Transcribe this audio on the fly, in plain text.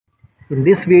In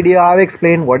this video, I have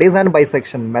explained what is an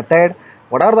bisection method,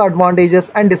 what are the advantages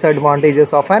and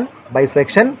disadvantages of an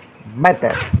bisection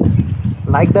method.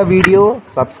 Like the video,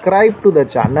 subscribe to the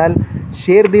channel,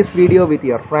 share this video with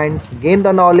your friends, gain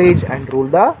the knowledge and rule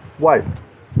the world.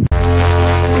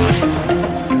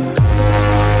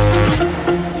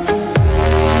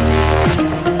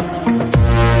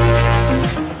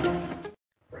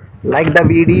 Like the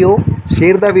video,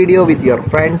 share the video with your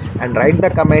friends and write the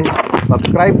comments,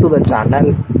 subscribe to the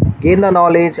channel, gain the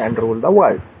knowledge and rule the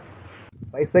world.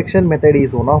 Bisection method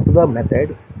is one of the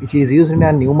methods which is used in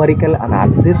a numerical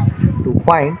analysis to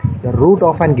find the root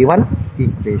of a given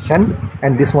equation,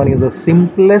 and this one is the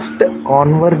simplest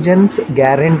convergence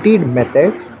guaranteed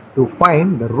method to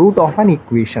find the root of an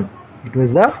equation. It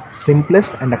is the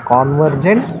simplest and a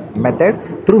convergent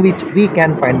method through which we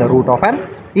can find the root of an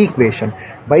equation.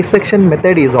 Bisection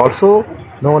method is also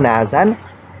known as an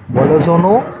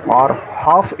Bolzano or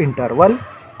half interval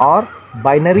or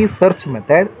binary search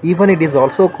method. Even it is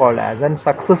also called as an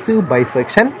successive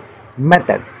bisection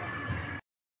method.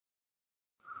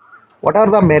 What are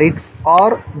the merits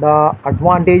or the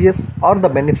advantages or the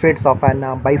benefits of an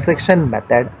bisection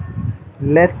method?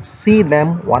 Let's see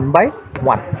them one by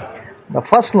one. The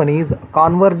first one is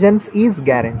convergence is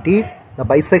guaranteed. The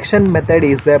bisection method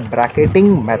is a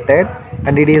bracketing method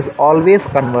and it is always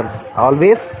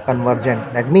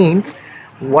convergent. That means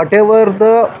whatever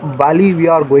the value we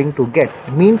are going to get,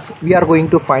 means we are going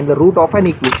to find the root of an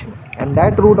equation, and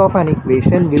that root of an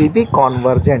equation will be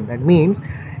convergent. That means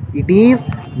it is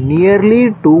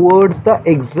nearly towards the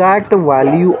exact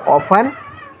value of an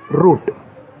root,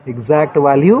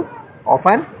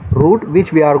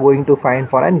 which we are going to find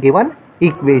for a given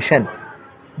equation.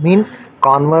 Means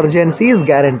convergence is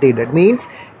guaranteed. That means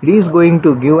it is going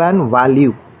to give an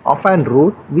value of an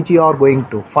root which you are going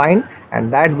to find,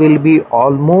 and that will be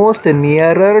almost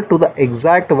nearer to the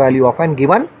exact value of an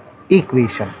given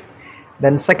equation.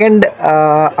 Then second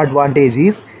advantage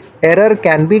is error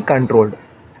can be controlled.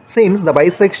 Since the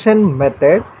bisection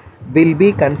method will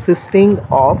be consisting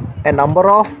of a number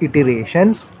of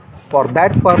iterations, for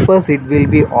that purpose it will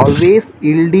be always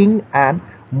yielding an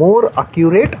more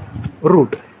accurate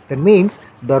root. That means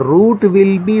the root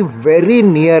will be very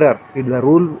nearer. The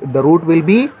root will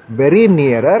be very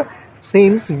nearer,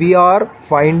 since we are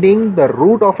finding the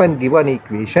root of a given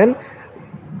equation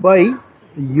by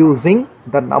using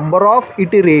the number of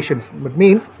iterations. That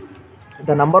means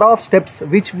the number of steps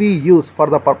which we use for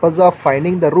the purpose of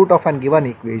finding the root of a given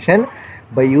equation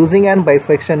by using an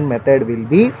bisection method will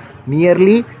be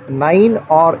nearly 9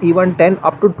 or even 10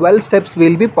 up to 12 steps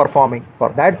will be performing.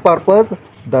 For that purpose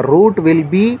the root will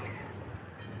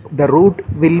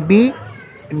be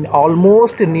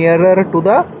almost nearer to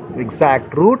the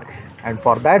exact root, and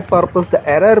for that purpose the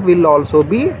error will also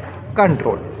be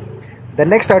controlled. The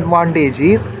next advantage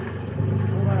is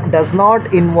does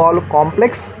not involve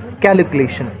complex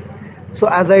calculation. So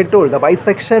as I told, the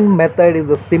bisection method is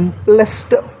the simplest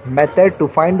method to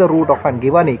find the root of a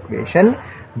given equation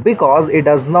because it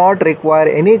does not require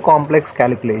any complex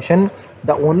calculation.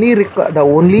 The only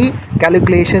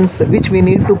calculations which we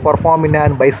need to perform in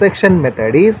an bisection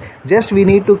method is just we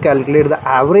need to calculate the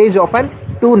average of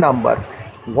two numbers.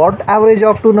 What average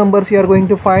of two numbers you are going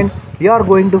to find? You are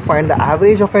going to find the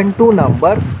average of two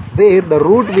numbers where the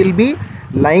root will be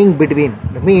lying between.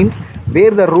 That means where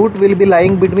the root will be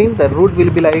lying between, the root will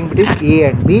be lying between a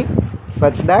and b,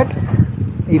 such that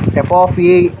if f of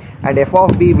a and f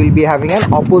of b will be having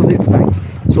an opposite sides,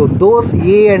 so those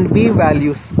a and b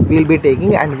values will be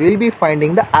taking and will be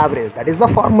finding the average. That is the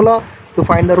formula to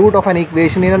find the root of an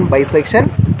equation in a bisection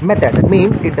method. It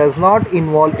means it does not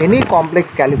involve any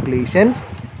complex calculations.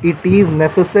 It is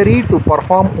necessary to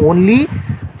perform only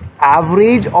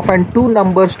average of two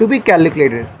numbers to be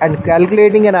calculated, and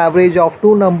calculating an average of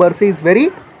two numbers is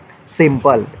very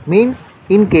simple. Means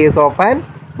in case of an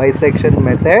bisection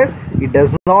method it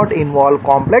does not involve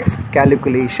complex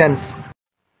calculations.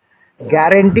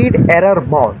 Guaranteed error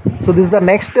bound. So this is the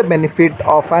next benefit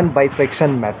of an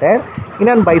bisection method. In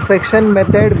a bisection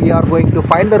method we are going to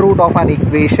find the root of an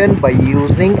equation by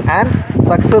using an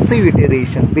successive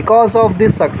iteration. Because of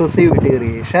this successive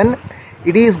iteration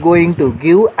it is going to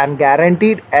give an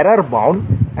guaranteed error bound,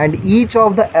 and each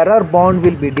of the error bound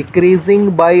will be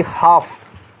decreasing by half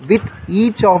with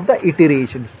each of the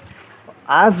iterations.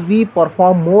 As we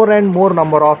perform more and more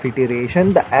number of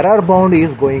iterations, the error bound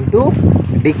is going to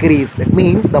decrease. That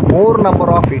means the more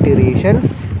number of iterations,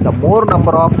 the more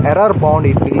number of error bound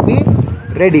it will be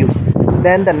reduced.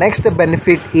 Then the next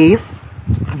benefit is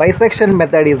bisection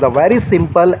method is a very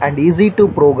simple and easy to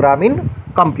program in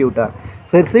computer.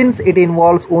 So since it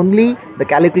involves only the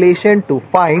calculation to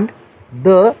find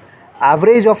the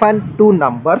average of two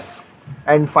numbers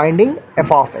and finding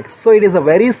f of x. So it is a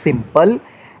very simple,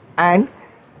 and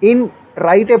in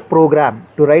write a program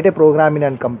in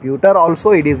a computer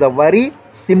also it is a very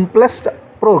simplest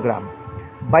program.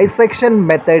 Bisection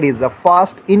method is the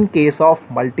fast in case of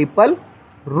multiple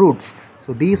roots.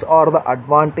 So these are the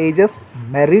advantages,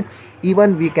 merits,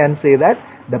 even we can say that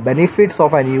the benefits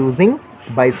of using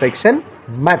bisection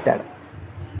method.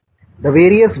 The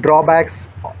various drawbacks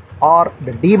or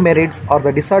the demerits or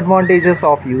the disadvantages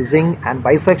of using an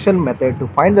bisection method to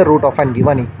find the root of a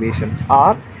given equations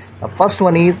are: the first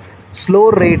one is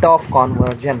slow rate of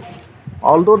convergence.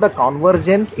 Although the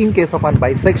convergence in case of a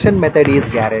bisection method is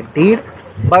guaranteed,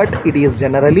 but it is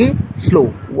generally slow.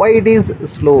 Why it is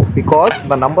slow? Because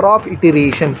the number of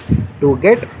iterations to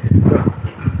get the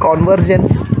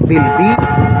convergence will be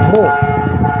more.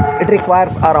 It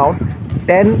requires around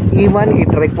 10, even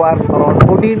it requires around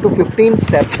 14 to 15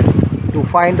 steps to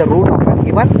find the root of a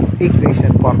given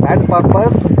equation. For that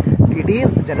purpose it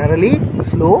is generally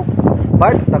slow,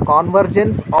 but the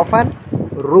convergence of an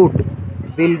root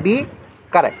will be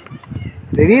correct.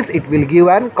 That is, it will give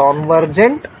an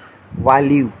convergent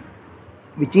value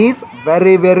which is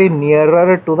very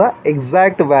nearer to the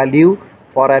exact value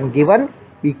for a given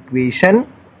equation.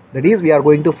 That is, we are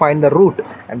going to find the root,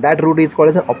 and that root is called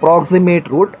as an approximate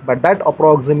root, but that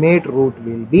approximate root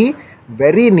will be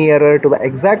very nearer to the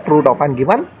exact root of a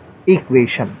given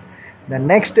equation. The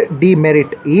next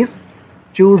demerit is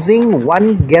choosing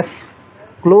one guess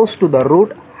close to the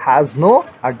root has no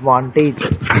advantage.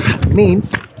 Means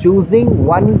choosing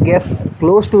one guess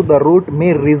close to the root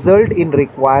may result in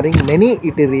requiring many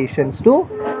iterations to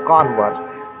converge.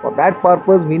 For that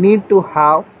purpose we need to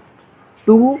have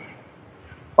 2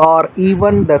 or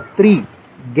even the 3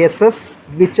 guesses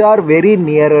which are very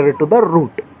nearer to the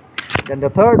root. Then the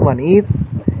third one is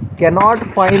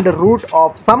cannot find the root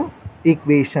of some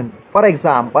equation. For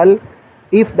example,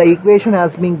 if the equation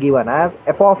has been given as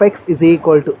f of x is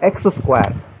equal to x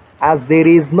square, as there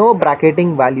is no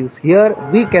bracketing values here,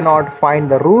 we cannot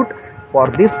find the root for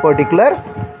this particular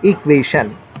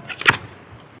equation.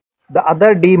 The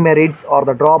other demerits or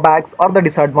the drawbacks or the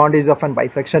disadvantages of an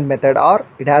bisection method are: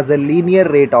 it has a linear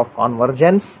rate of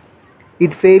convergence,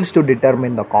 it fails to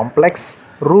determine the complex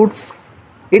roots,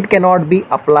 it cannot be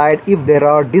applied if there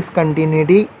are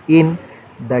discontinuity in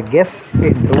the guess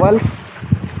intervals,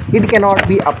 it cannot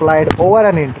be applied over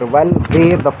an interval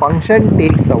where the function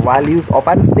takes the values of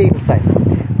a same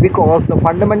sign, because the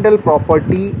fundamental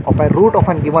property of a root of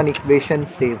a given equation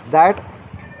says that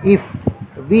if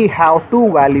we have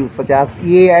two values such as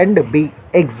a and b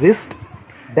exist,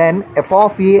 then f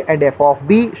of a and f of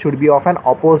b should be of an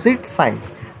opposite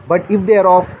signs. But if they are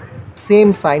of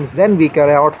same signs, then we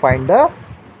cannot find the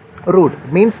root.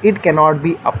 Means it cannot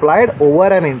be applied over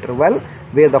an interval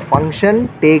where the function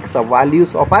takes the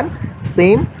values of an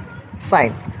same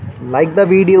sign. Like the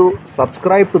video,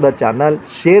 subscribe to the channel,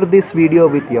 share this video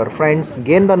with your friends,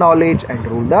 gain the knowledge and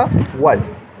rule the world.